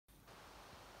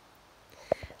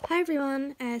Hi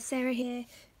everyone, Sarah here.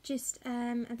 Just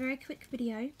a very quick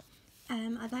video.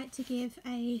 I'd like to give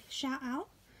a shout out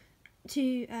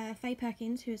to Faye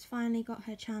Perkins, who has finally got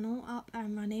her channel up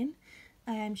and running.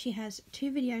 She has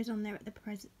 2 videos on there at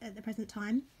the present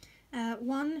time.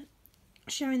 One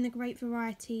showing the great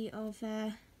variety of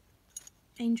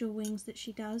angel wings that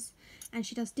she does, and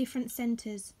she does different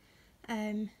centres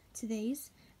to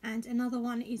these, and another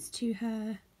one is to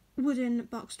her wooden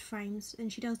boxed frames,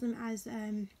 and she does them as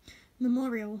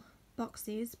memorial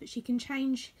boxes, but she can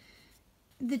change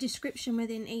the description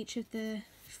within each of the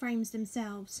frames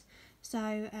themselves.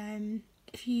 So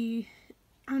if you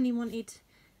only wanted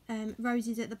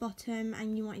roses at the bottom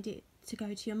and you wanted it to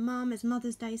go to your mum as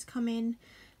Mother's Day's coming,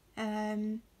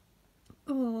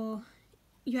 or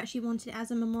you actually wanted it as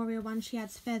a memorial one, she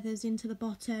adds feathers into the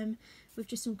bottom with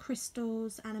just some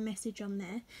crystals and a message on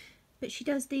there. But she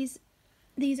does these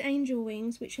angel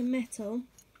wings, which are metal,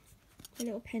 the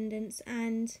little pendants,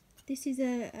 and this is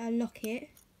a locket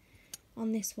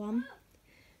on this one.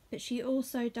 But she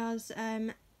also does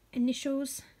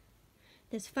initials,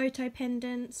 there's photo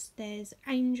pendants, there's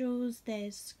angels,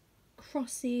 there's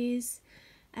crosses,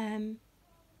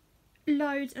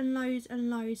 loads and loads and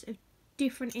loads of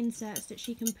different inserts that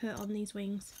she can put on these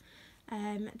wings.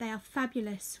 They are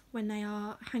fabulous when they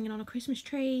are hanging on a Christmas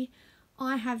tree.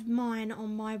 I have mine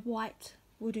on my white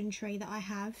wooden tree that I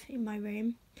have in my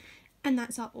room, and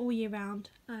that's up all year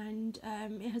round, and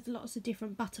it has lots of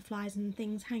different butterflies and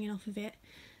things hanging off of it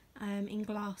in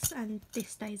glass, and this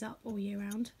stays up all year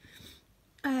round.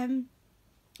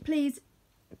 Please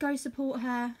go support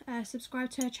her,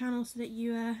 subscribe to her channel so that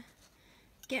you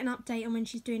get an update on when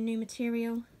she's doing new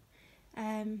material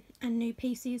and new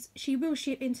pieces. She will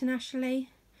ship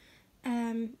internationally,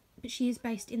 but she is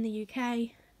based in the UK,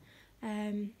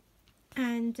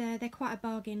 and they're quite a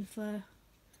bargain for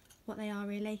what they are,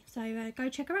 really. So go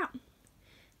check her out.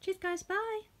 Cheers guys,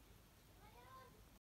 bye.